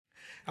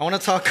I want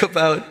to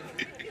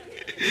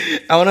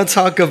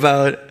talk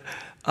about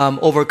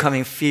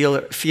overcoming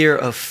fear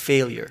of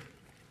failure.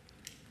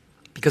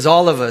 Because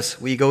all of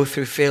us, we go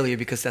through failure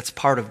because that's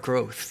part of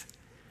growth.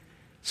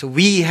 So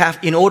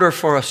in order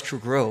for us to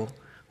grow,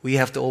 we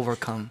have to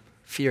overcome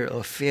fear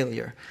of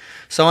failure.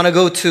 So I want to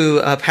go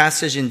to a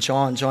passage in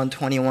John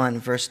 21,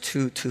 verse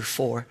 2 to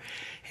 4.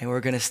 And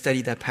we're going to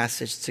study that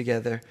passage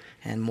together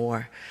and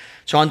more.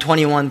 John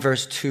 21,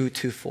 verse 2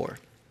 to 4.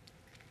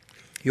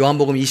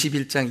 요한복음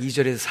 21장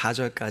 2절에서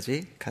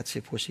 4절까지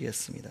같이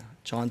보시겠습니다.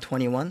 John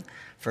 21,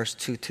 verse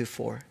 2 to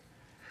 4.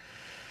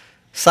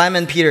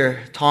 Simon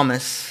Peter,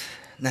 Thomas,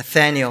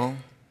 Nathanael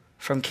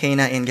from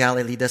Cana in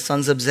Galilee, the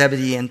sons of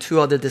Zebedee, and 2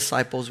 other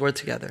disciples were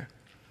together.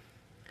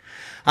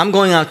 I'm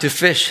going out to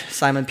fish,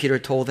 Simon Peter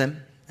told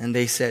them, and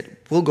they said,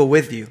 we'll go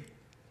with you.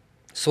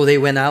 So they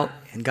went out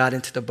and got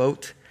into the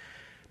boat,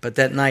 but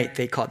that night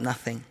they caught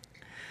nothing.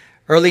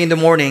 Early in the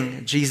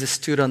morning, Jesus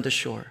stood on the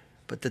shore,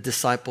 but the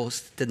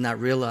disciples did not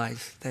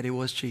realize that it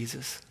was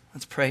Jesus.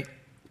 Let's pray.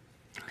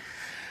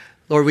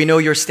 Lord, we know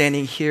you're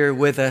standing here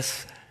with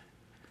us,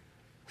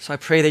 so I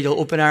pray that you'll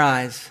open our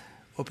eyes,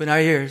 open our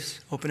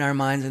ears, open our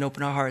minds, and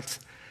open our hearts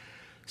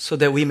so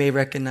that we may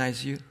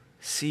recognize you,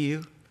 see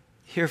you,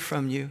 hear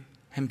from you,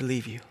 and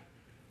believe you.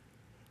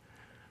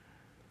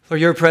 For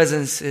your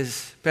presence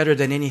is better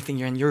than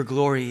anything, and your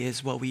glory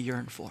is what we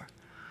yearn for.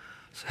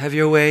 So have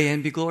your way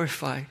and be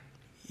glorified,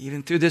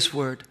 even through this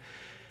word.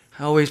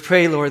 I always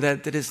pray, Lord,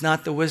 that it is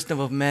not the wisdom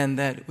of men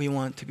that we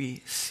want to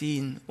be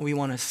seen, we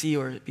want to see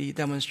or be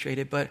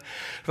demonstrated, but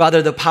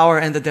rather the power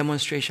and the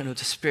demonstration of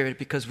the Spirit,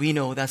 because we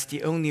know that's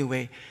the only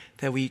way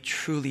that we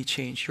truly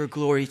change. Your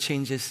glory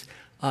changes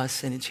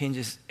us and it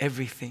changes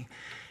everything.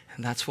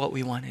 And that's what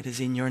we want. It is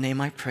in your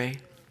name I pray.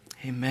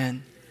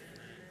 Amen.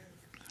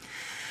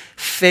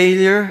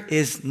 Failure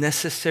is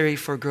necessary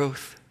for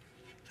growth.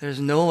 There's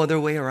no other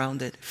way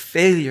around it.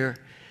 Failure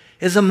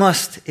is a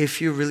must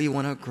if you really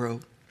want to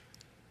grow.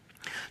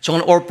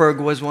 John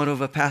Ortberg was one of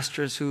the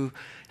pastors who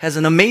has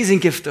an amazing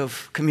gift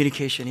of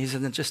communication. He's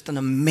just an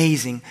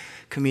amazing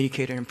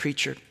communicator and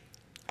preacher.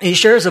 And he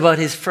shares about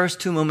his first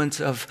 2 moments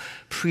of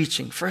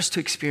preaching, first 2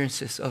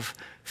 experiences of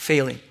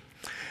failing.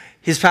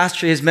 His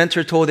pastor, his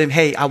mentor told him,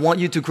 hey, I want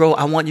you to grow,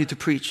 I want you to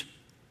preach.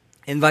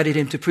 Invited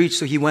him to preach,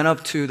 so he went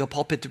up to the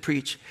pulpit to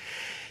preach.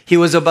 He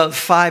was about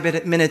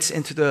 5 minutes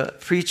into the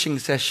preaching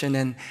session,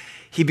 and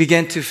he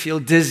began to feel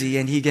dizzy,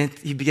 and he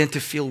began to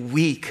feel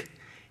weak,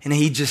 and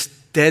he just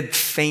dead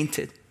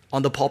fainted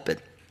on the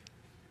pulpit.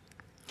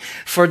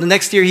 For the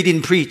next year, he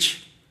didn't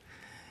preach.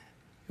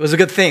 It was a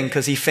good thing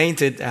because he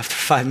fainted after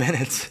 5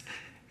 minutes.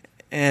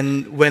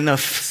 And when a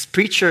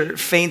preacher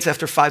faints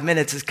after 5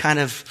 minutes, it's kind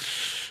of,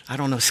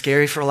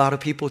 scary for a lot of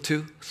people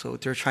too. So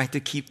they're trying to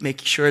keep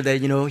making sure that,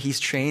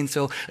 he's trained.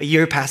 So a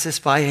year passes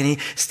by and he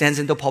stands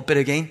in the pulpit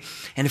again.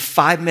 And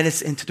 5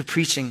 minutes into the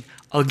preaching,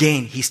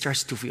 again, he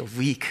starts to feel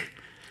weak.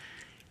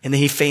 And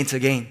then he faints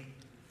again.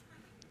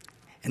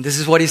 And this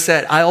is what he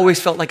said. I always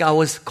felt like I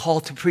was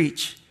called to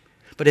preach.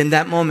 But in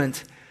that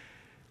moment,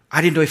 I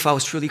didn't know if I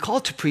was truly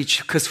called to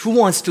preach, because who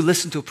wants to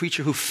listen to a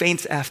preacher who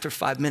faints after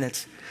 5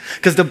 minutes?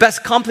 Because the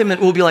best compliment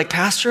will be like,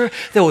 Pastor,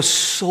 that was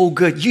so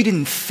good. You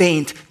didn't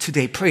faint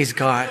today. Praise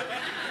God.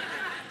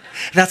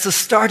 That's a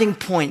starting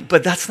point,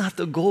 but that's not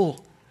the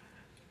goal.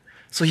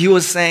 So he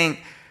was saying,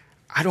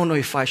 I don't know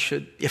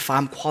if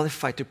I'm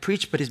qualified to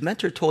preach, but his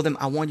mentor told him,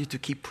 I want you to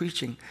keep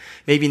preaching.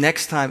 Maybe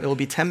next time it will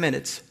be 10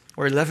 minutes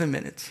or 11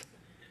 minutes.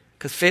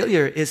 Because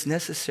failure is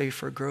necessary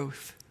for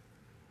growth.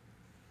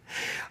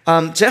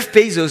 Jeff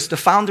Bezos, the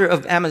founder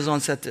of Amazon,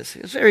 said this.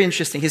 It was very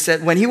interesting. He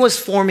said, when he was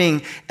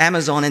forming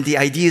Amazon and the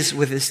ideas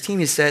with his team,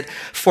 he said,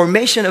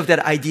 formation of that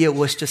idea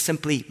was just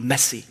simply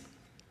messy.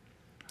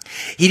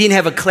 He didn't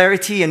have a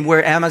clarity in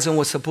where Amazon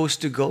was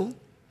supposed to go.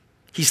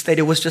 He said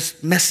it was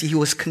just messy. He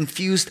was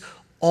confused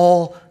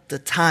all the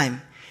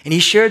time. And he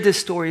shared this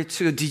story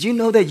too. Did you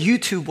know that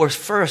YouTube was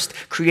first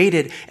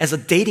created as a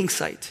dating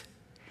site?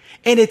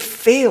 And it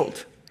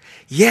failed.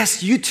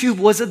 Yes, YouTube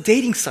was a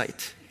dating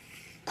site.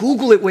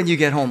 Google it when you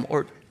get home,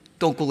 or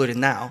don't Google it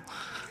now,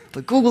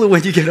 but Google it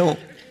when you get home.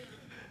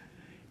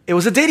 It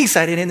was a dating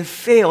site and it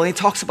failed. And he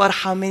talks about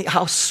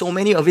how so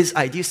many of his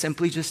ideas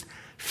simply just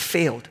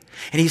failed.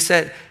 And he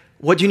said,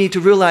 what you need to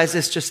realize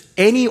is just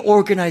any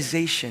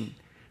organization,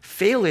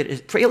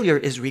 failure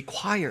is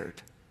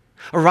required.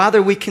 Or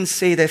rather, we can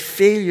say that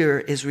failure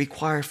is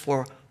required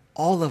for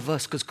all of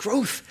us, because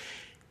growth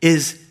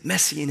is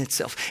messy in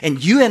itself.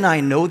 And you and I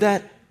know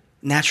that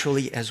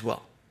naturally as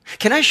well.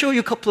 Can I show you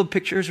a couple of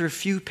pictures or a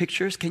few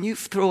pictures? Can you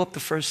throw up the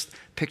first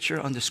picture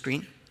on the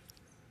screen?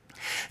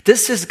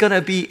 This is going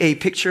to be a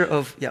picture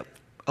of,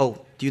 do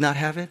you not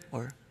have it?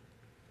 Or,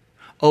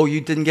 you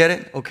didn't get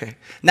it? Okay.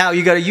 Now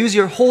you got to use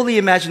your holy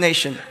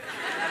imagination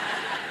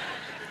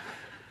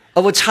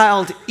of a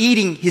child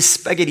eating his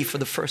spaghetti for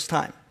the first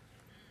time.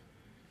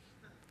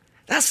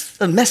 That's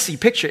a messy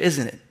picture,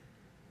 isn't it?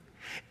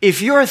 If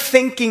you're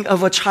thinking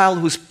of a child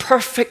who's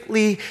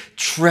perfectly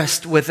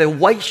dressed with a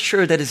white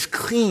shirt that is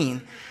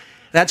clean,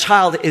 that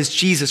child is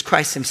Jesus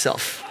Christ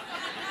himself.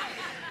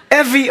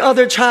 Every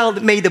other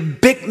child made a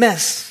big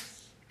mess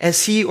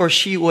as he or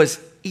she was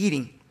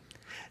eating.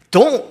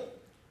 Don't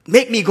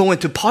make me go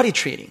into potty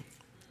training.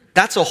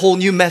 That's a whole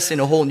new mess in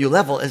a whole new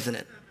level, isn't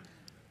it?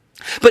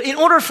 But in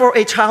order for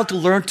a child to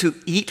learn to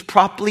eat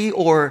properly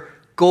or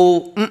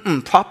go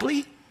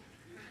properly,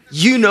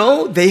 you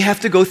know they have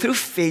to go through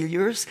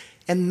failures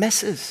and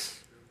messes.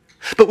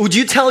 But would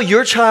you tell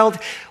your child,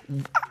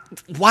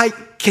 why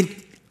can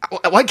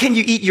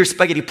you eat your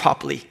spaghetti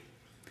properly?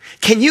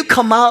 Can you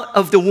come out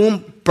of the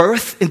womb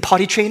birth in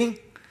potty training?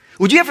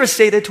 Would you ever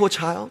say that to a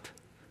child?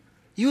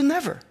 You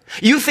never.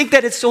 You think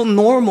that it's so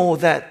normal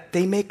that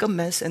they make a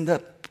mess and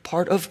the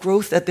part of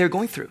growth that they're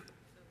going through.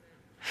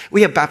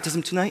 We have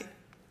baptism tonight.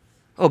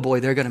 Oh boy,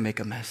 they're going to make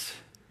a mess.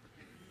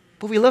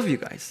 But we love you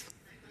guys.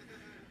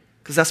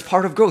 Because that's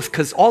part of growth.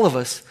 Because all of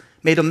us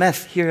made a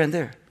mess here and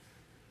there.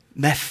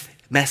 Mess.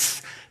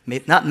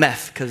 Not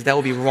meth, because that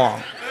would be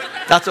wrong.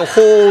 That's a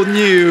whole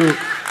new,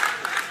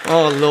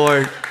 oh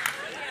Lord.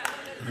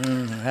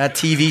 That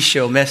TV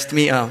show messed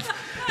me up.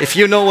 If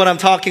you know what I'm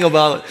talking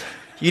about,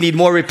 you need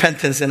more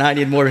repentance and I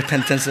need more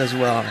repentance as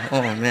well.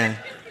 Oh man.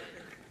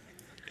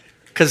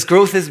 Because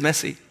growth is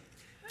messy.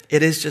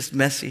 It is just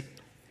messy.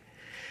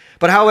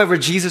 But however,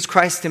 Jesus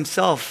Christ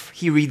himself,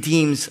 he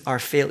redeems our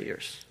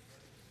failures.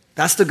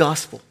 That's the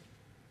gospel.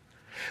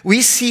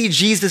 We see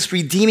Jesus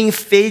redeeming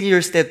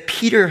failures that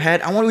Peter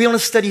had. We want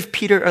to study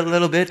Peter a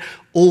little bit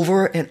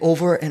over and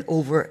over and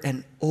over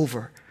and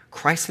over.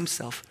 Christ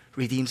himself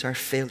redeems our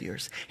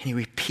failures, and he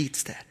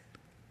repeats that.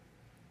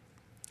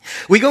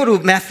 We go to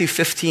Matthew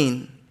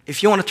 15.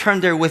 If you want to turn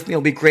there with me,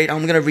 it'll be great.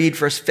 I'm going to read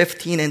verse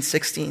 15 and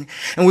 16.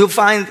 And we'll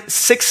find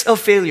 6 of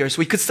failures.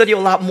 We could study a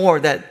lot more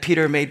that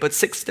Peter made, but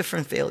 6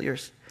 different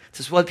failures.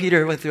 This is what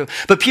Peter went through.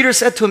 But Peter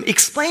said to him,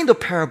 explain the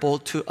parable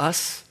to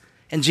us.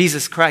 And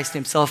Jesus Christ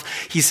himself,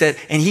 he said,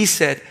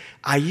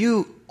 are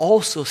you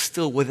also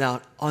still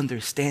without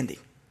understanding?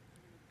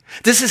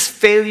 This is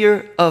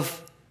failure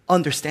of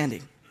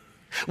understanding.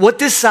 What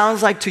this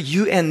sounds like to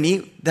you and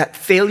me, that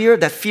failure,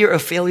 that fear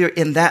of failure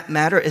in that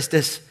matter is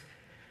this: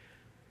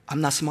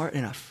 I'm not smart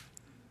enough.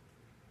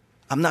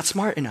 I'm not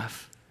smart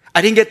enough.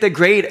 I didn't get the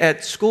grade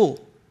at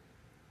school.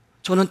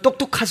 저는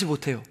똑똑하지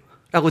못해요.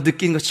 라고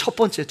느끼는 것 첫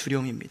번째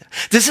두려움입니다.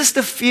 This is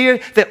the fear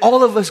that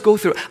all of us go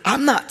through.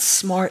 I'm not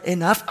smart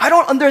enough. I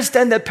don't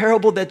understand that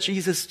parable that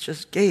Jesus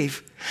just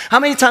gave. How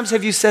many times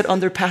have you sat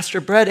under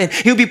Pastor Brett and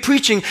he'll be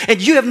preaching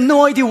and you have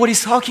no idea what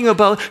he's talking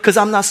about because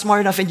I'm not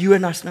smart enough and you are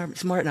not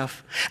smart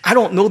enough. I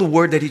don't know the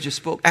word that he just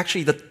spoke.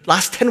 Actually, the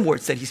last 10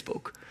 words that he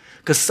spoke.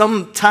 Because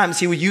sometimes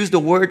he would use the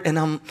word and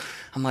I'm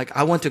like,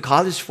 I went to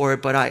college for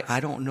it, but I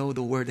don't know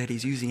the word that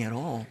he's using at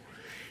all.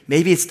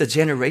 Maybe it's the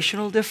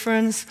generational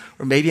difference,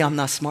 or maybe I'm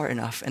not smart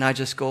enough. And I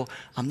just go,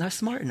 I'm not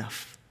smart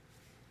enough.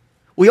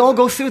 We all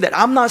go through that.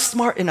 I'm not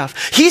smart enough.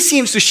 She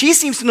seems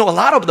to know a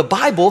lot of the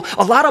Bible,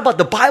 a lot about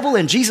the Bible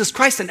and Jesus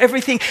Christ and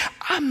everything.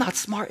 I'm not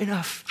smart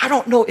enough. I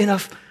don't know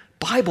enough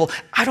Bible.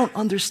 I don't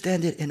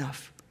understand it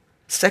enough.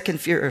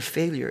 Second fear of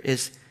failure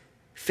is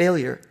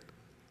failure,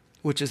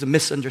 which is a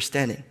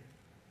misunderstanding.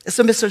 It's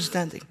a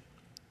misunderstanding.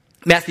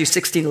 Matthew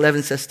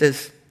 16:11 says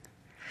this: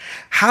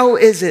 how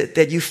is it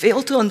that you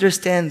fail to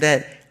understand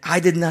that I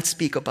did not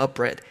speak about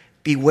bread?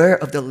 Beware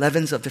of the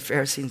leavens of the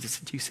Pharisees and the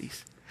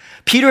Sadducees.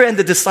 Peter and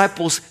the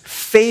disciples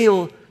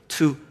fail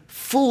to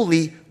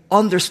fully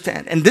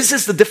understand. And this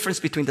is the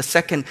difference between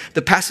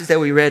the passage that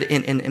we read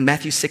in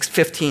Matthew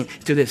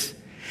 6:15 to this.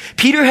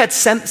 Peter had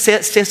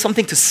said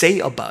something to say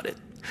about it.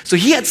 So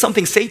he had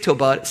something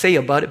to say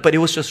about it, but it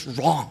was just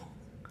wrong.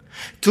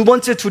 두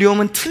번째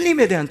두려움은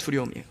틀림에 대한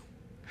두려움이에요.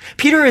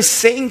 Peter is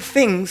saying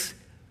things,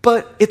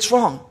 but it's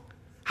wrong.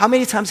 How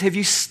many times have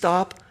you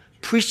stopped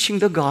preaching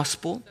the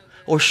gospel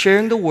or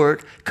sharing the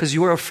word because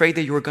you were afraid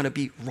that you were going to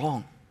be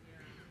wrong?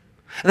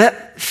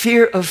 That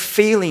fear of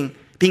failing,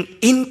 being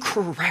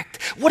incorrect.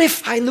 What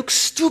if I look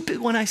stupid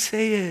when I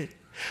say it?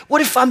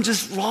 What if I'm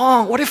just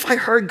wrong? What if I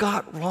heard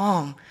God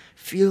wrong?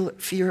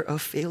 Fear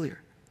of failure.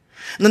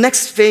 And the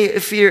next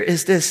fear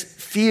is this: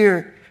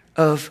 fear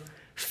of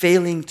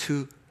failing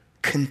to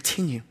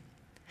continue.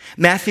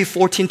 Matthew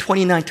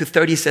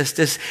 14:29-30 says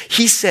this: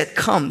 he said,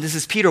 come. This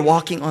is Peter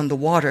walking on the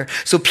water.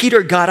 So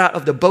Peter got out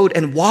of the boat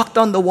and walked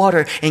on the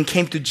water and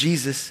came to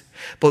Jesus.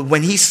 But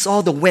when he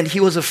saw the wind,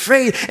 he was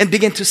afraid and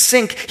began to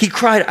sink. He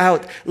cried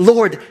out,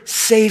 Lord,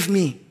 save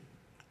me.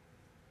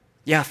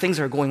 Yeah, things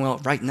are going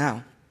well right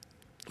now.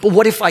 But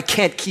what if I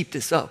can't keep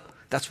this up?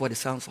 That's what it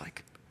sounds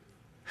like.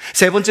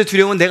 세 번째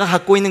두려움은 내가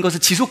갖고 있는 것을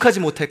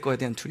지속하지 못할 거에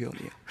대한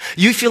두려움이에요.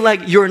 You feel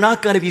like you're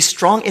not going to be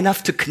strong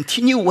enough to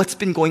continue what's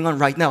been going on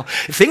right now.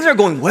 If things are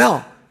going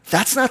well,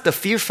 that's not the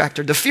fear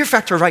factor. The fear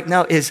factor right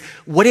now is,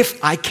 what if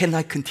I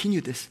cannot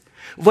continue this?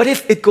 What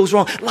if it goes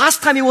wrong?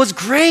 Last time it was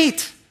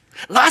great.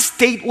 Last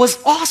date was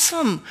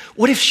awesome.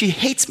 What if she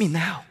hates me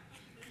now?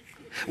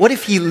 What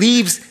if he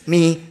leaves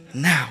me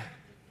now?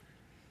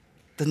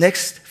 The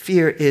next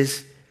fear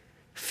is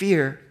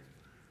fear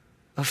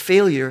of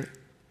failure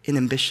in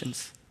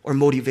ambitions or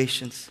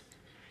motivations.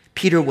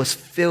 Peter was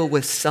filled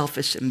with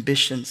selfish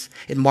ambitions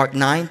in Mark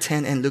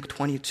 9:10 and Luke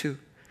 22.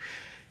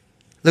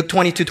 Luke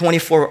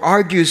 22:24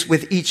 argues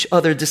with each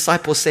other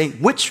disciples saying,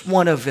 which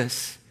one of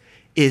us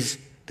is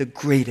the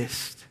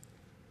greatest?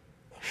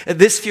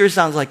 This fear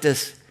sounds like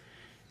this.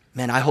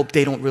 Man, I hope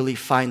they don't really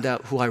find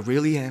out who I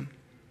really am.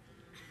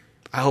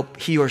 I hope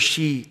he or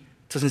she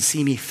doesn't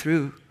see me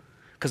through,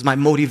 because my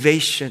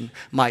motivation,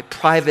 my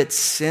private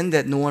sin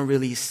that no one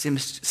really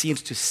seems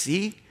to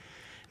see,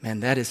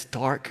 man, that is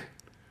dark.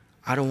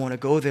 I don't want to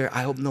go there.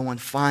 I hope no one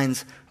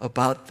finds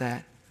about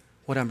that,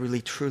 what I'm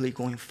really truly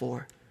going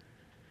for.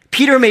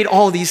 Peter made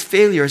all these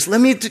failures.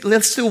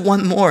 Let's do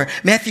one more.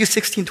 Matthew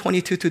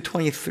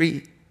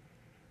 16:22-23.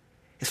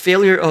 His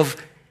failure of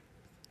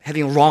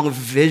having a wrong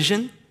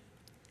vision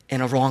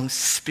and a wrong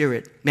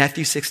spirit.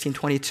 Matthew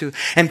 16:22.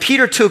 And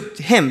Peter took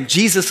him,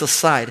 Jesus,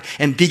 aside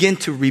and began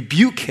to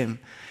rebuke him.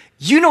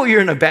 You know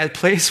you're in a bad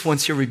place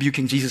once you're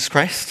rebuking Jesus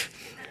Christ.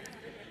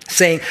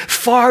 Saying,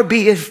 far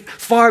be it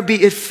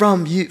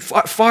from you,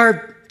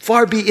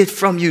 far be it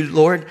from you,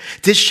 Lord.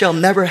 This shall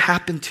never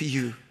happen to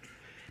you.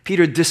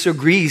 Peter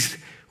disagrees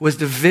with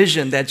the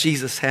vision that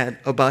Jesus had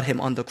about him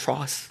on the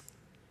cross.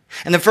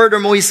 And then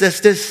furthermore, he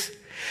says this,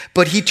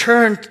 but he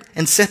turned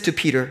and said to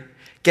Peter,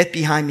 get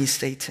behind me,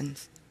 Satan.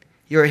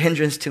 You're a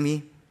hindrance to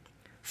me,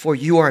 for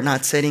you are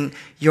not setting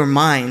your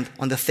mind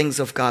on the things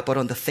of God, but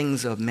on the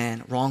things of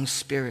man. Wrong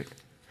spirit.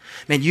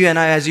 Man, you and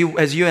I, as you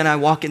and I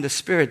walk in the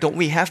Spirit, don't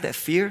we have that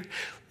fear?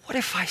 What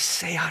if I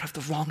say out of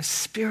the wrong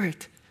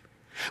spirit?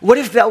 What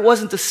if that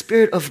wasn't the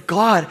Spirit of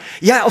God?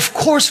 Yeah, of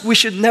course, we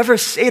should never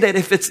say that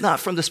if it's not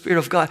from the Spirit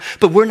of God.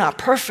 But we're not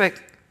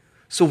perfect,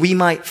 so we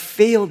might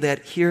fail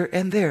that here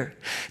and there.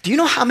 Do you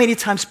know how many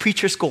times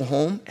preachers go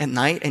home at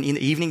night and in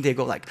the evening they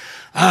go like,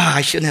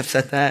 I shouldn't have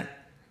said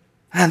that.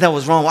 And that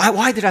was wrong.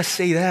 Why did I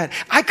say that?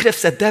 I could have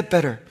said that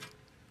better.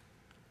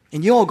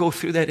 And you all go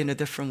through that in a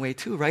different way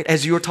too, right?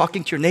 As you're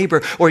talking to your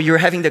neighbor, or you're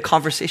having the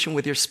conversation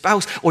with your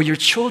spouse or your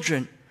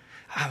children.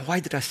 Why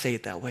did I say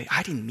it that way?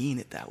 I didn't mean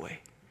it that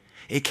way.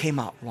 It came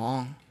out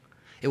wrong.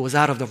 It was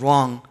out of the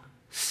wrong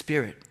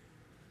spirit.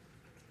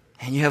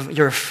 And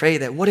you're afraid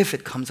that what if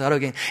it comes out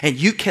again? And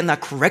you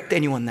cannot correct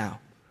anyone now.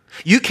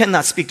 You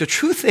cannot speak the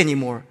truth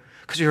anymore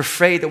because you're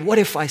afraid that what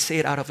if I say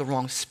it out of the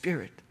wrong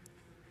spirit?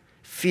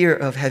 Fear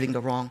of having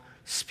the wrong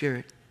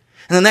spirit.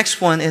 And the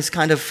next one is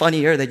kind of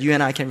funnier that you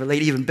and I can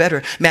relate even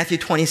better. Matthew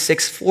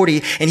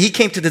 26:40. And he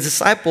came to the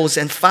disciples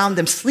and found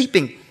them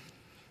sleeping.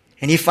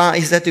 And he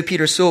said to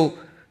Peter, so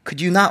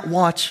could you not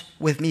watch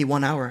with me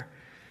 1 hour?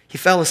 He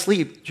fell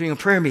asleep during a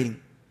prayer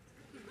meeting.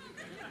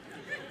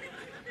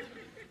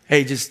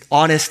 Hey, just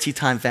honesty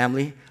time,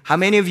 family. How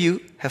many of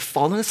you have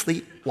fallen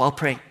asleep while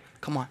praying?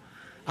 Come on.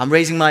 I'm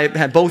raising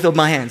both of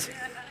my hands.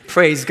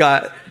 Praise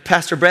God.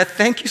 Pastor Brett,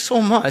 thank you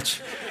so much.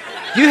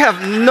 You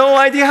have no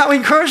idea how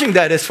encouraging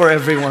that is for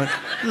everyone.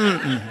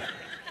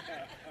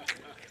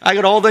 I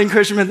got all the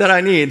encouragement that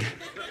I need.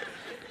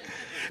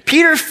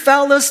 Peter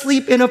fell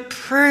asleep in a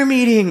prayer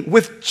meeting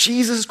with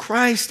Jesus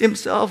Christ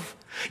himself.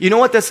 You know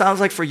what that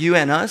sounds like for you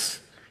and us?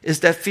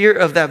 Is that fear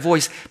of that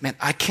voice. Man,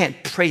 I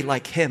can't pray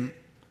like him.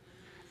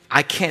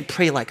 I can't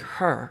pray like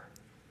her.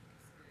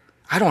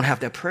 I don't have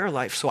that prayer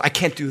life, so I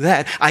can't do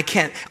that. I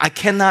can't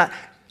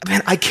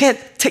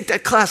take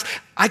that class.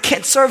 I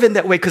can't serve in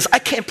that way because I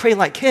can't pray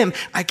like him.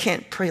 I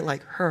can't pray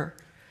like her.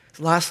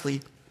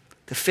 Lastly,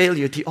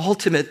 the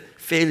ultimate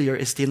failure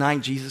is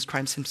denying Jesus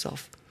Christ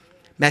himself.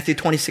 Matthew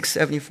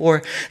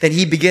 26:74, then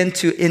he began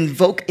to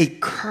invoke a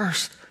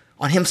curse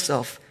on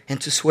himself and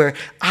to swear,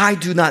 I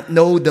do not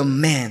know the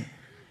man.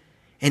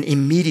 And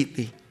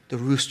immediately the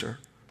rooster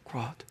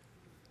crowed.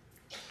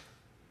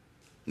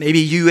 Maybe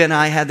you and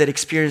I had that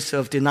experience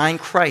of denying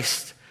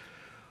Christ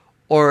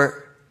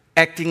or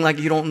acting like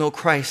you don't know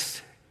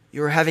Christ.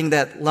 You're having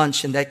that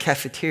lunch in that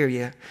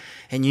cafeteria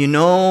and you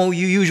know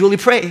you usually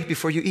pray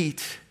before you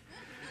eat.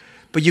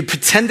 But you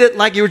pretended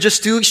like you were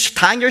just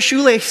tying your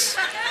shoelace.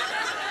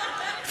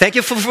 Thank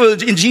you for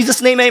in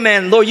Jesus' name,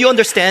 amen. Lord, you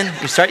understand.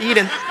 You start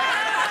eating.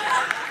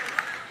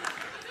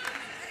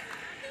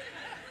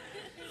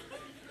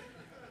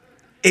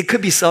 It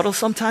could be subtle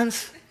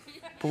sometimes,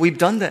 but we've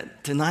done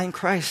that, denying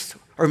Christ.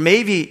 Or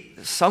maybe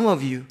some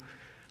of you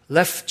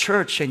left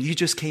church and you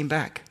just came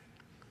back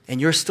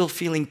and you're still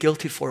feeling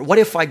guilty for it. What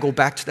if I go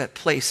back to that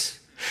place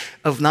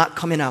of not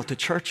coming out to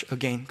church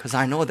again because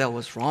I know that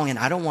was wrong and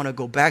I don't want to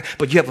go back,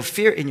 but you have a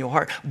fear in your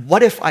heart.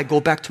 What if I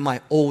go back to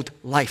my old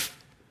life?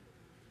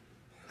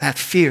 That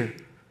fear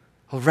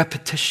of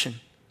repetition.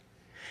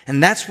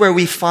 And that's where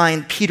we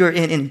find Peter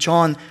in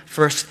John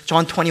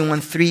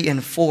 21:3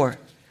 and 4.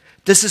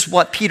 This is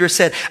what Peter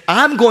said.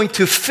 I'm going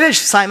to fish,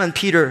 Simon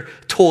Peter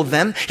told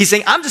them. He's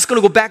saying, I'm just going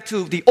to go back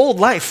to the old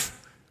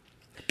life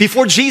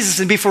before Jesus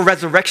and before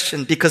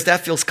resurrection because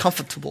that feels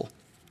comfortable.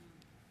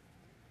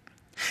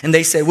 And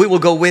they said, we will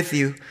go with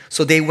you.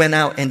 So they went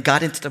out and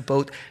got into the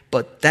boat.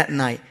 But that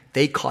night,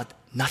 they caught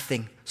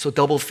nothing. So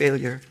double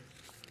failure.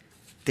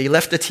 They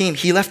left the team.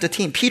 He left the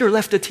team. Peter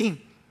left the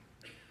team.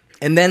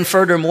 And then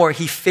furthermore,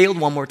 he failed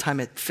one more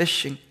time at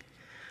fishing.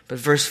 But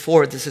verse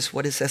 4, this is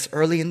what it says.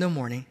 Early in the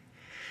morning,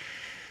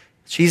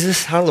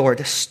 Jesus, our Lord,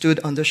 stood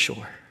on the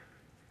shore.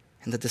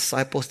 And the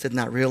disciples did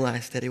not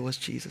realize that it was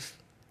Jesus.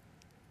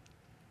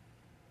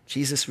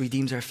 Jesus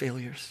redeems our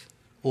failures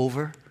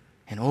over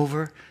and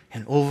over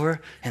and over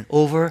and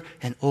over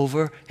and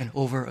over and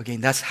over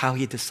again. That's how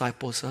he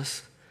disciples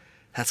us.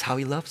 That's how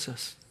he loves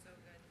us.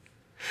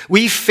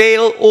 We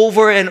fail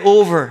over and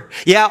over.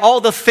 Yeah,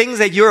 all the things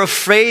that you're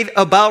afraid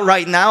about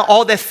right now,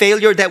 all that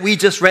failure that we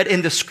just read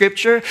in the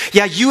scripture,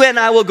 yeah, you and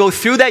I will go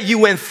through that. You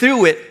went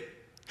through it.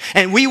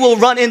 And we will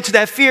run into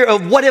that fear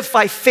of, what if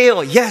I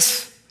fail?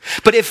 Yes.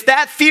 But if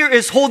that fear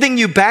is holding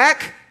you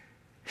back,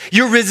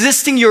 you're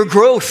resisting your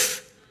growth.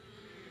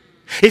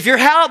 If you're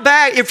held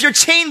back, if you're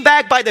chained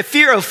back by the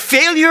fear of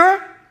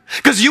failure,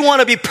 because you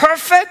want to be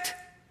perfect,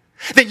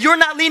 then you're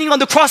not leaning on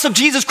the cross of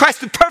Jesus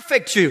Christ to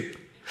perfect you.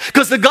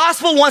 Because the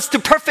gospel wants to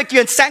perfect you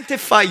and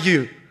sanctify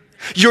you.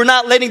 You're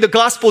not letting the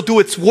gospel do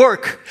its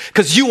work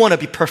because you want to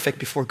be perfect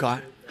before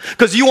God.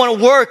 Because you want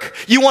to work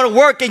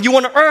and you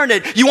want to earn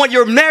it. You want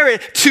your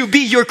merit to be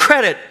your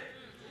credit.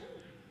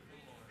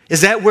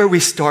 Is that where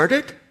we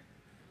started?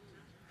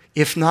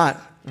 If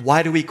not,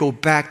 why do we go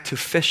back to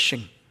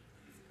fishing?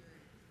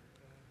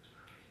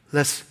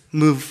 Let's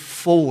move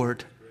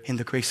forward in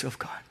the grace of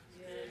God.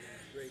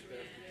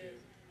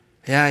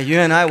 Yeah, you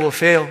and I will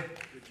fail.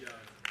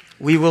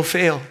 We will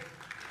fail.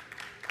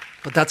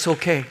 But that's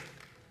okay.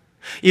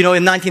 You know,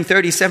 in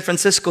 1930, San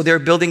Francisco, they're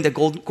building the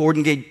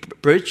Golden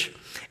Gate Bridge.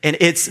 And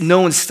it's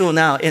known still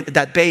now,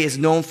 that bay is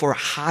known for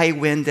high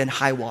wind and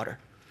high water.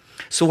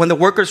 So when the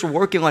workers were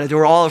working on it, they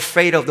were all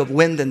afraid of the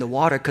wind and the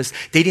water because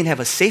they didn't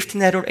have a safety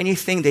net or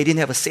anything. They didn't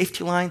have a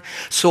safety line.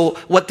 So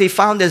what they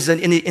found is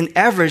that in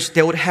average,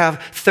 they would have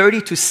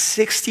 30 to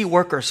 60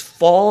 workers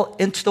fall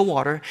into the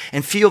water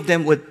and few of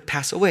them would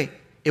pass away.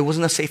 It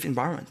wasn't a safe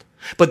environment.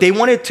 But they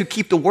wanted to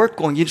keep the work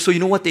going. So you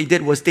know what they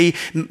did was they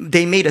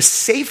made a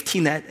safety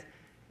net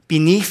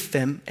beneath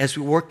them as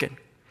we were working.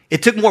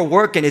 It took more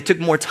work and it took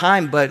more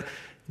time, but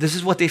this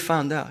is what they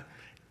found out.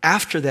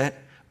 After that,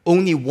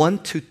 only 1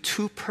 to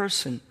 2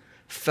 person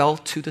fell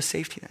to the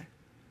safety net.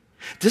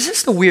 This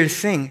is the weird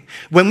thing.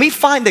 When we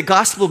find the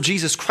gospel of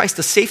Jesus Christ,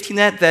 the safety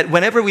net that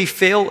whenever we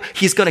fail,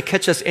 he's going to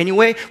catch us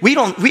anyway, we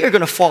are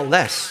going to fall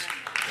less.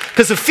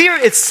 Because the fear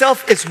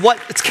itself is what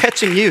it's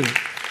catching you.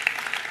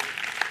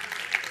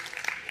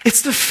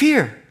 It's the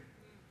fear.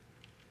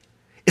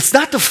 It's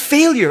not the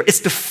failure. It's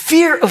the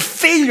fear of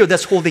failure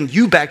that's holding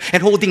you back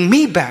and holding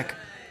me back.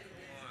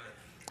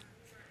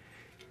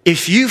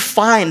 If you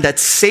find that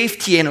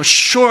safety and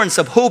assurance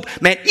of hope,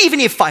 man, even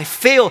if I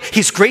fail,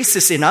 His grace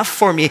is enough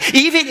for me.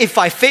 Even if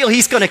I fail,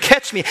 He's going to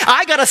catch me.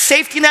 I got a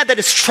safety net that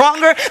is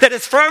stronger, that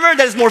is firmer,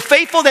 that is more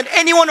faithful than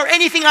anyone or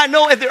anything I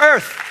know of the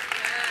earth.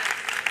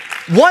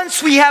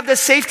 Once we have the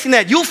safety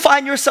net, you'll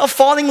find yourself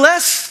falling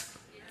less.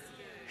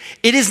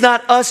 It is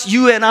not us,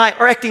 you and I,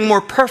 are acting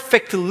more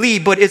perfectly,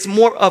 but it's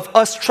more of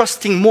us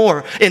trusting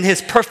more in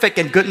His perfect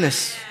and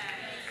goodness.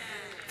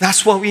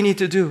 That's what we need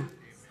to do.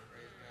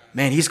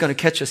 Man, He's going to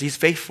catch us. He's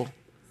faithful.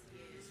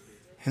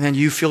 And then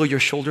you feel your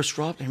shoulders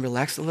drop and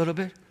relax a little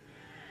bit.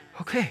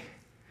 Okay,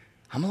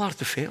 I'm allowed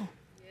to fail.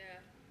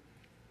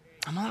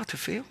 I'm allowed to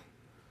fail.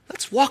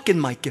 Let's walk in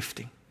my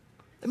gifting.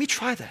 Let me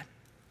try that.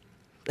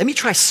 Let me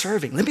try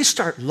serving. Let me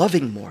start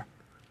loving more.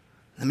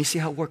 Let me see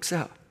how it works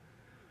out.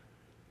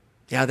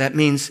 Yeah, that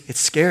means it's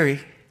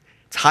scary.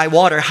 It's high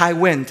water, high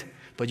wind,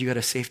 but you got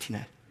a safety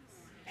net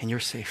and you're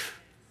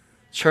safe.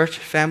 Church,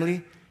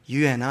 family,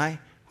 you and I,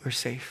 we're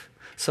safe.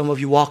 Some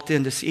of you walked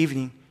in this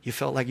evening, you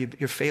felt like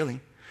you're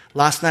failing.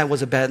 Last night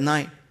was a bad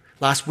night.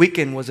 Last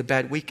weekend was a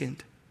bad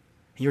weekend.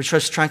 And you're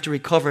just trying to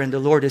recover, and the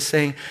Lord is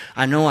saying,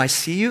 I know I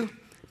see you,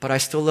 but I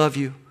still love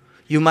you.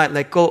 You might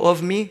let go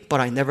of me, but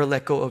I never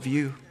let go of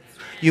you.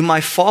 You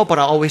might fall, but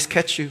I always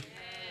catch you.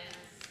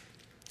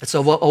 It's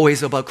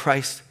always about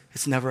Christ.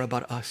 It's never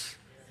about us.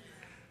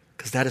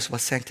 Because that is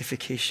what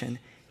sanctification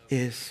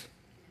is.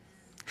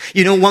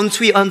 You know, once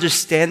we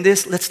understand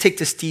this, let's take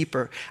this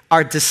deeper.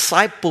 Our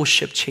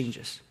discipleship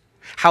changes.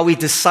 How we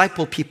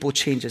disciple people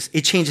changes.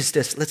 It changes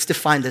this. Let's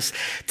define this.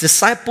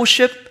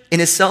 Discipleship in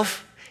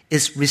itself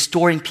is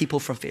restoring people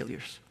from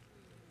failures.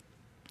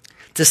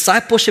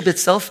 Discipleship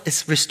itself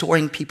is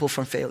restoring people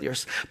from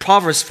failures.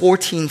 Proverbs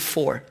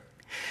 14:4.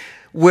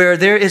 Where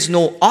there is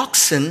no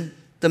oxen,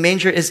 the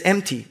manger is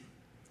empty.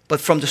 But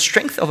from the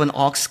strength of an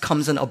ox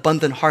comes an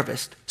abundant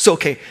harvest. So,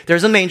 okay,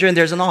 there's a manger and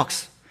there's an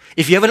ox.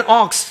 If you have an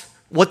ox,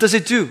 what does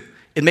it do?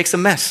 It makes a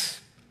mess.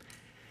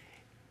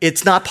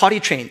 It's not potty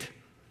trained.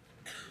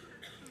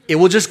 It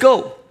will just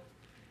go.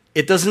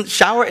 It doesn't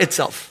shower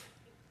itself.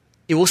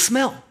 It will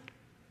smell.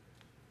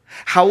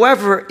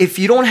 However, if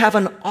you don't have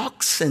an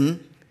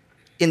oxen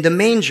in the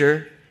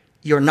manger,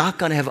 you're not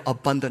going to have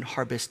abundant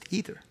harvest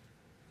either.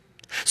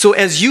 So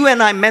as you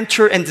and I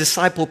mentor and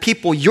disciple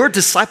people, your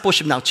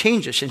discipleship now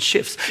changes and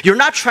shifts. You're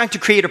not trying to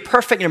create a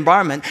perfect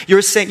environment.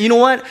 You're saying, you know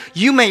what?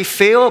 You may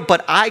fail,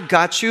 but I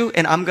got you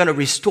and I'm going to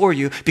restore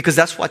you because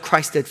that's what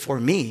Christ did for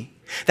me.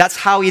 That's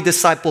how He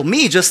discipled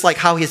me, just like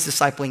how He's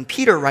discipling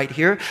Peter right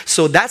here.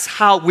 So that's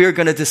how we're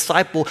going to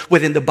disciple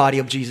within the body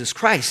of Jesus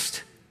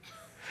Christ.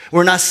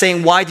 We're not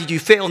saying, why did you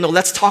fail? No,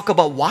 let's talk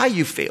about why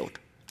you failed.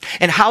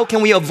 And how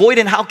can we avoid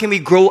and how can we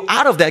grow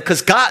out of that?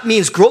 Because God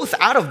means growth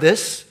out of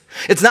this.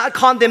 It's not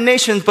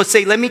condemnation, but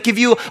say, let me give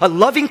you a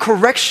loving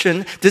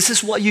correction. This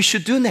is what you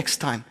should do next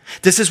time.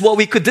 This is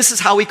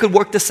how we could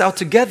work this out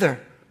together.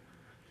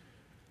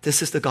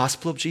 This is the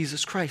gospel of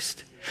Jesus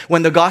Christ.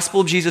 When the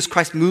gospel of Jesus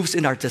Christ moves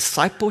in our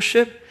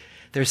discipleship,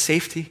 there's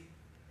safety.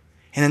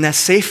 And in that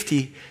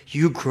safety,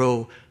 you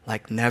grow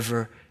like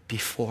never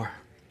before.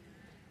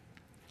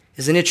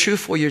 Isn't it true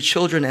for your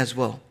children as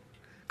well?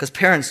 Because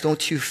parents,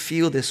 don't you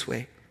feel this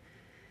way?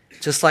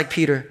 Just like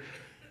Peter,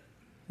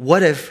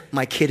 what if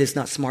my kid is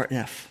not smart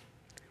enough?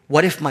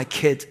 What if my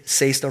kid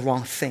says the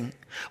wrong thing?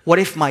 What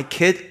if my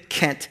kid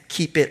can't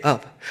keep it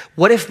up?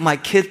 What if my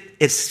kid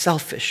is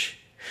selfish?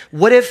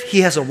 What if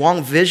he has a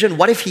wrong vision?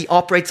 What if he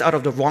operates out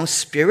of the wrong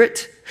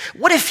spirit?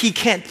 What if he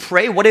can't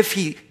pray? What if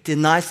he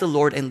denies the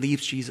Lord and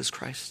leaves Jesus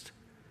Christ?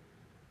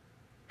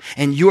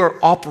 And you are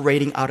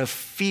operating out of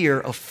fear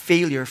of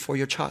failure for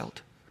your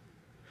child.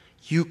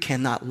 You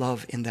cannot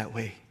love in that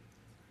way.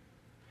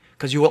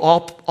 Because you will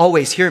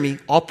always, hear me,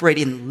 operate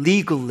in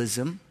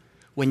legalism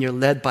when you're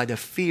led by the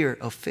fear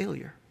of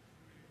failure.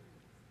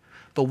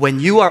 But when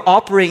you are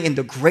operating in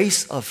the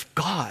grace of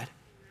God,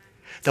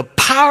 the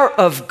power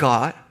of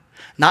God,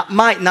 not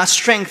might, not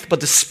strength, but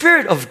the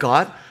Spirit of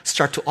God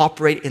start to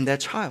operate in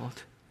that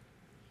child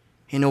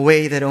in a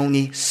way that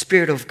only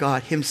Spirit of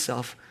God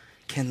Himself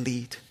can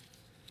lead.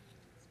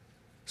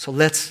 So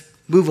let's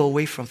move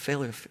away from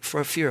failure,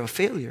 for fear of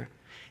failure,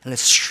 and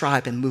let's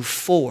strive and move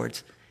forward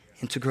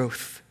into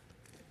growth.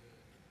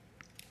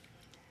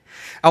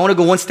 I want to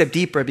go one step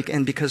deeper,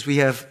 and because we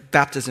have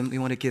baptism, we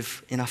want to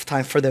give enough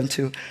time for them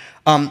too.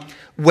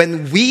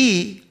 When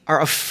we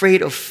are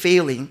afraid of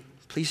failing,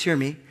 please hear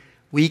me,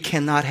 we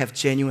cannot have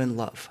genuine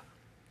love.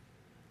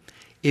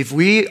 If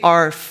we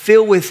are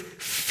filled with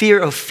fear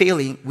of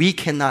failing, we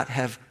cannot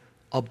have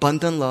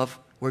abundant love.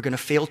 We're going to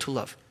fail to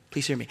love.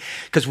 Please hear me.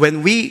 Because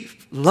when we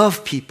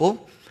love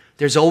people,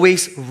 there's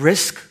always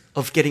risk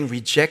of getting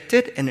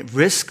rejected and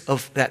risk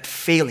of that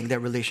failing, that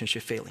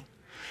relationship failing.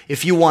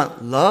 If you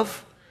want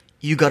love,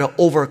 you got to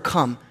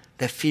overcome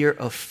that fear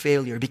of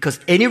failure, because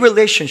any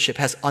relationship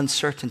has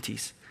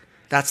uncertainties.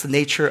 That's the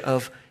nature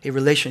of a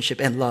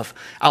relationship and love.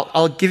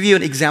 I'll give you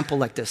an example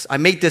like this. I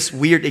made this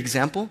weird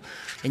example,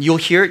 and you'll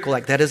hear it go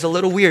like, that is a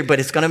little weird, but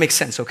it's going to make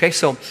sense, okay?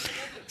 So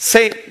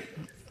say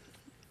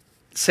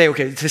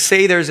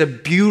there's a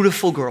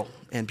beautiful girl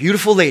and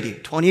beautiful lady,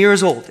 20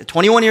 years old,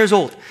 21 years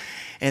old,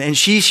 and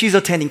she's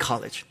attending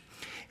college.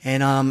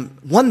 And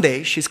one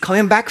day, she's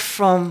coming back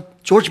from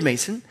George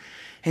Mason,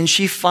 and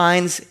she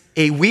finds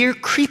a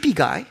weird, creepy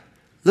guy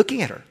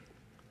looking at her.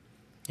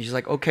 And she's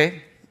like,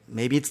 okay,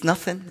 maybe it's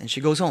nothing, and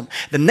she goes home.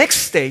 The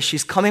next day,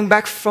 she's coming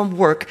back from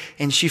work,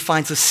 and she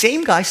finds the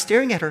same guy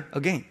staring at her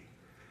again.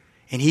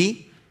 And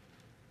he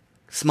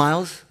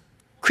smiles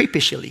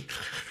creepishly.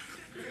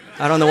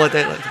 I don't know what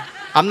that is.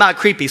 I'm not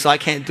creepy, so I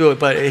can't do it,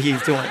 but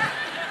he's doing it.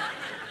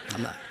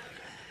 I'm not.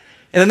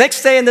 And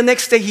the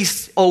next day,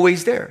 he's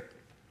always there.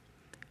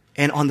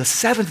 And on the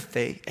seventh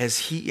day,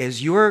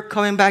 as you're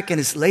coming back and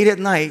it's late at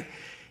night,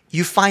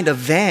 you find a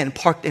van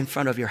parked in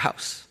front of your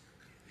house.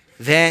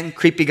 Van,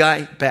 creepy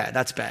guy, bad.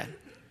 That's bad.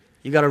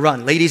 You got to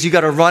run. Ladies, you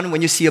got to run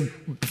when you see a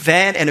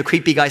van and a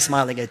creepy guy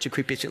smiling at you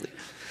creepishly.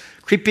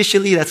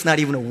 Creepishly, that's not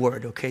even a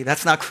word, okay?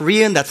 That's not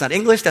Korean. That's not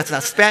English. That's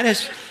not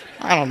Spanish.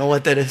 I don't know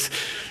what that is.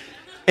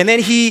 And then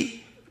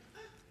he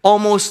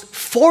almost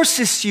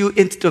forces you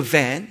into the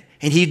van,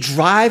 and he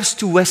drives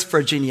to West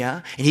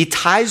Virginia, and he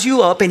ties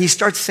you up, and he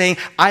starts saying,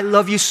 I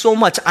love you so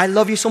much. I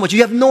love you so much.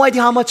 You have no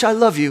idea how much I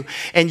love you.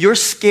 And you're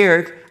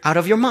scared out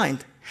of your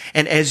mind.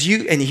 And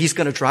he's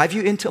going to drive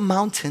you into a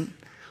mountain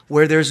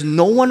where there's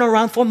no one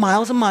around for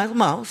miles and miles and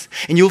miles.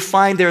 And you'll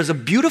find there's a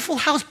beautiful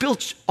house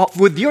built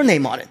with your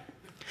name on it.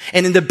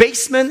 And in the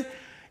basement,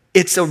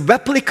 it's a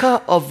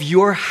replica of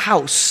your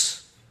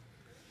house.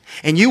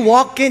 And you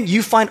walk in,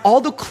 you find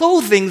all the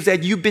clothing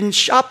that you've been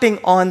shopping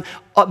on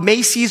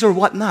Macy's or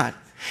whatnot.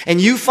 And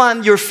you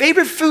find your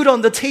favorite food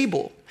on the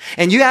table.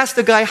 And you ask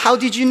the guy, how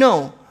did you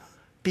know?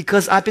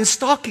 Because I've been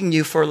stalking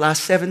you for the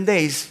last 7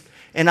 days.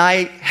 And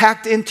I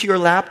hacked into your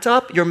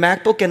laptop, your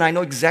MacBook, and I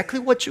know exactly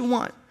what you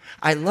want.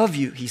 I love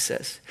you, he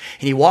says.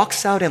 And he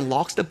walks out and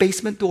locks the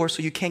basement door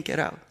so you can't get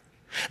out.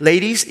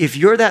 Ladies, if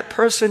you're that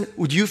person,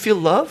 would you feel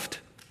loved?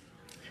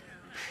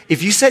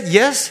 If you said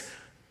yes,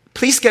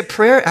 please get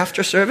prayer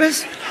after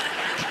service.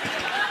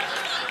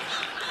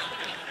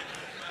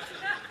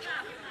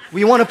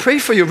 We want to pray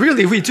for you,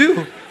 really, we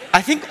do.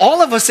 I think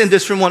all of us in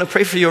this room want to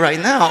pray for you right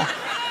now.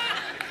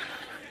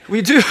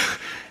 We do.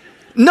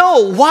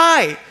 No,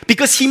 why?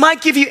 Because he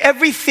might give you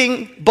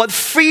everything but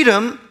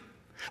freedom.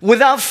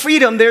 Without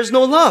freedom, there's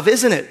no love,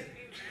 isn't it?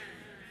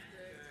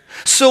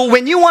 So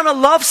when you want to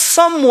love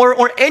someone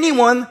or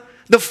anyone,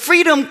 the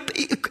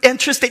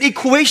freedom-interested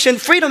equation,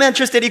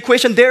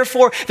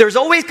 therefore, there's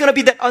always going to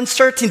be that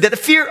uncertainty, that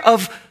fear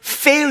of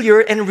failure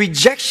and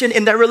rejection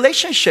in that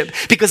relationship.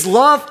 Because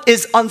love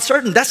is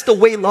uncertain. That's the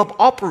way love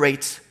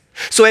operates.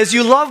 So as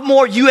you love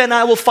more, you and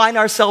I will find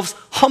ourselves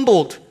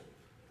humbled.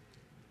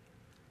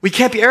 We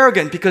can't be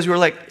arrogant because we're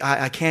like,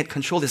 I can't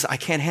control this. I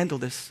can't handle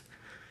this.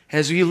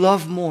 As we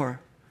love more.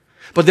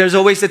 But there's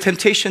always the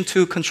temptation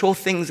to control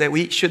things that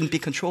we shouldn't be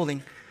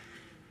controlling.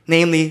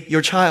 Namely,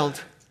 your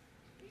child.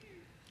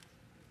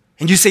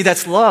 And you say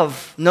that's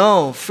love.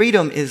 No,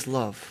 freedom is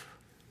love.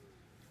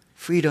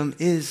 Freedom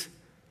is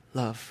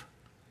love.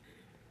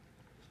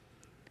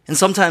 And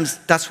sometimes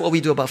that's what we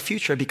do about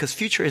future because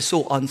future is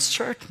so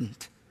uncertain.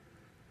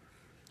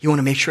 You want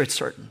to make sure it's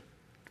certain.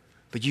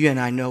 But you and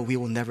I know we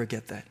will never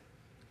get that.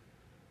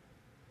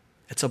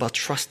 It's about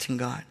trusting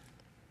God.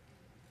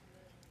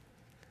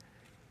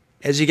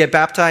 As you get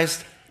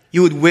baptized,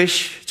 you would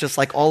wish, just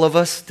like all of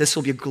us, this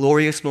will be a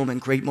glorious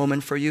moment, great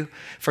moment for you.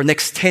 For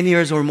next 10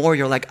 years or more,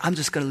 you're like, I'm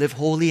just going to live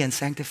holy and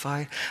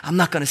sanctified. I'm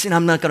not going to sin.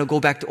 I'm not going to go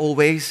back to old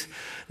ways.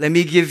 Let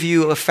me give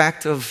you a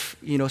fact of,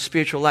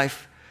 spiritual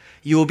life.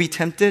 You will be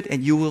tempted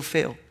and you will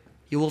fail.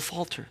 You will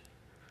falter.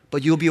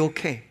 But you'll be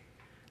okay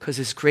because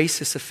His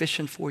grace is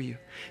sufficient for you.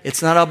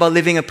 It's not about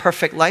living a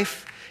perfect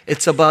life.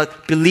 It's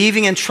about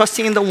believing and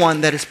trusting in the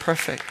one that is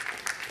perfect.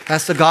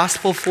 That's the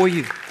gospel for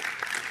you.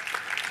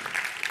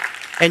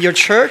 And your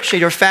church and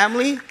your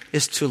family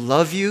is to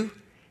love you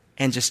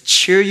and just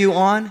cheer you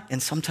on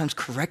and sometimes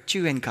correct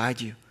you and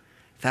guide you.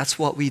 That's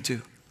what we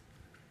do.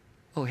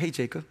 Oh, hey,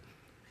 Jacob.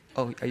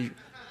 Oh, are you?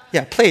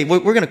 Yeah, play. We're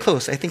going to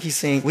close. I think he's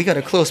saying, we got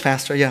to close,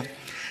 Pastor. Yeah.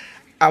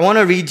 I want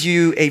to read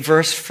you a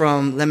verse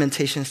from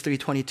Lamentations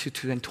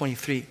 3:22 and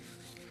 23. It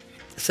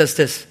says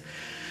this.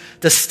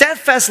 The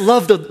steadfast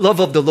love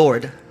of the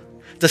Lord.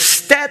 The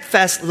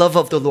steadfast love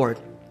of the Lord.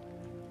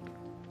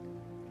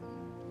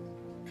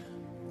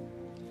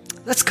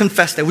 Let's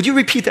confess that. Would you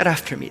repeat that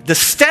after me? The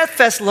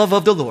steadfast love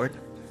of the Lord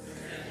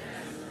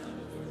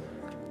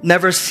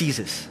never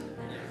ceases.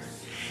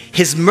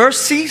 His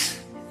mercies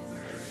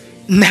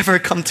never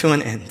come to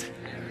an end.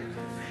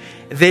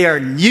 They are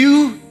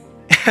new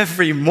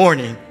every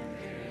morning.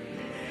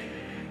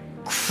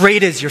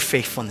 Great is your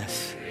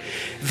faithfulness.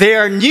 They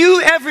are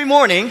new every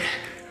morning.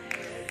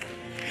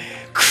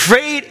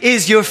 Great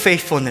is your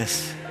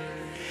faithfulness.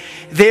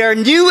 They are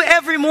new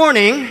every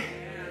morning.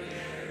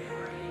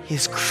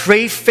 His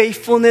great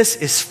faithfulness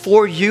is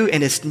for you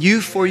and is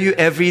new for you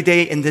every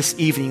day in this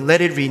evening.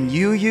 Let it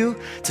renew you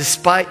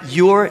despite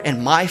your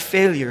and my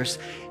failures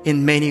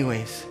in many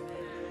ways.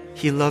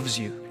 He loves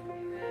you.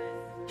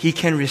 He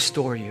can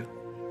restore you.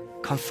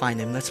 Come find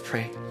Him. Let's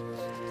pray.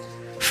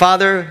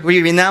 Father,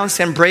 we renounce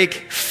and break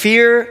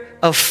fear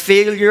of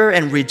failure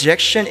and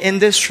rejection in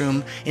this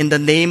room in the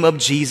name of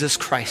Jesus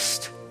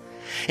Christ.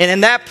 And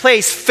in that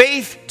place,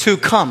 faith to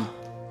come.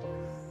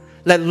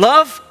 Let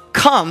love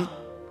come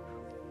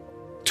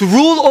to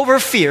rule over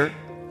fear.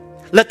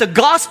 Let the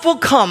gospel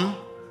come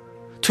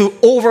to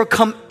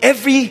overcome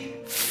every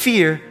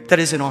fear that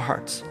is in our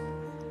hearts.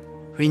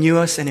 Renew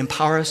us and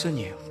empower us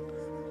anew.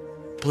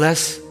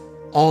 Bless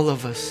all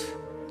of us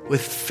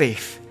with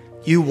faith.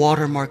 You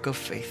watermark of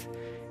faith.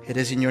 It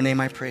is in your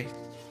name I pray.